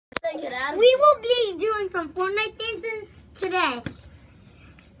we will be doing some Fortnite dances today.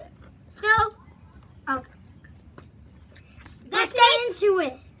 So, let's get into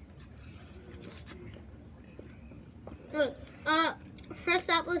it. First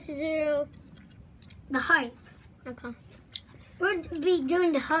up, let's do the hype. Okay. We'll be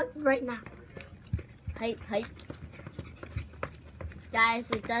doing the hype right now. Hype. Guys,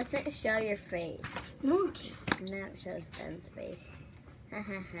 it doesn't show your face. Okay. Now it shows Ben's face.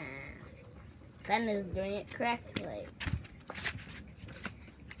 Ben is doing it correctly.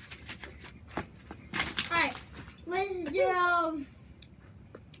 Alright, let's do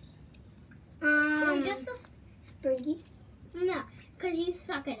just a Springy. No, because you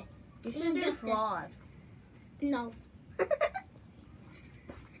suck at it. You should do flaws. No.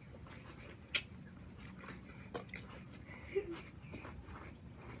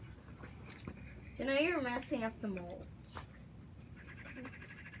 You know you're messing up the mold.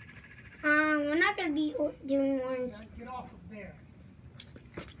 We're not gonna be doing orange. Get off of there.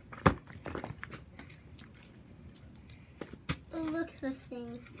 It looks the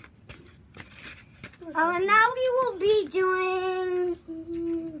same. Oh, and now we will be doing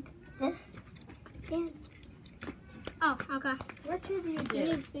this dance. Oh, okay. What should you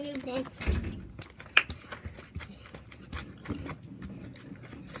do? New dance.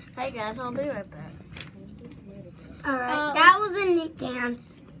 Hey guys, I'll be right back. Alright, that was a new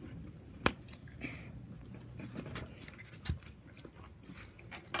dance.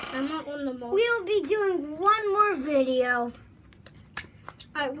 I'm not on the mold. We will be doing one more video.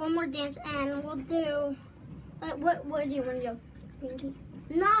 Alright, one more dance, and we'll do. What do you want to do? Pinky?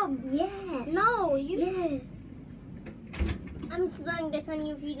 No. Yeah. No. Yes. I'm spelling this on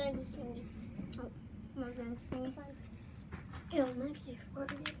you if you don't understand it. Oh, my bad. Ew, Max, you're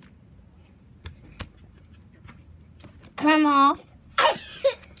farting. Come off.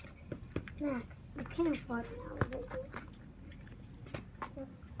 Max, you can't fart now.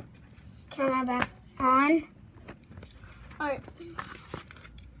 Camera back on. Alright.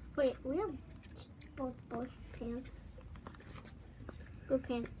 Wait, we have both pants. Good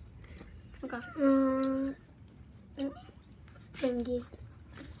pants. Okay. Springy.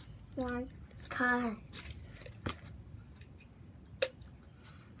 One. Car.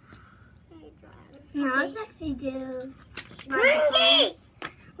 Now let's actually do Springy!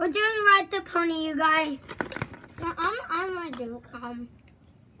 We're doing Ride the Pony, you guys. I'm gonna do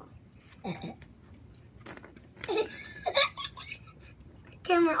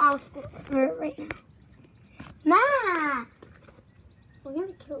camera off for it right now. Ma! We're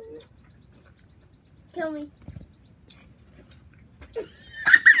gonna kill you. Kill me.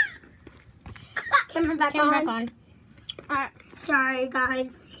 Camera back on. Alright, sorry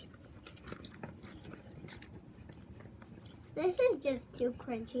guys. This is just too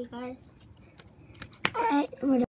crunchy, guys. Alright,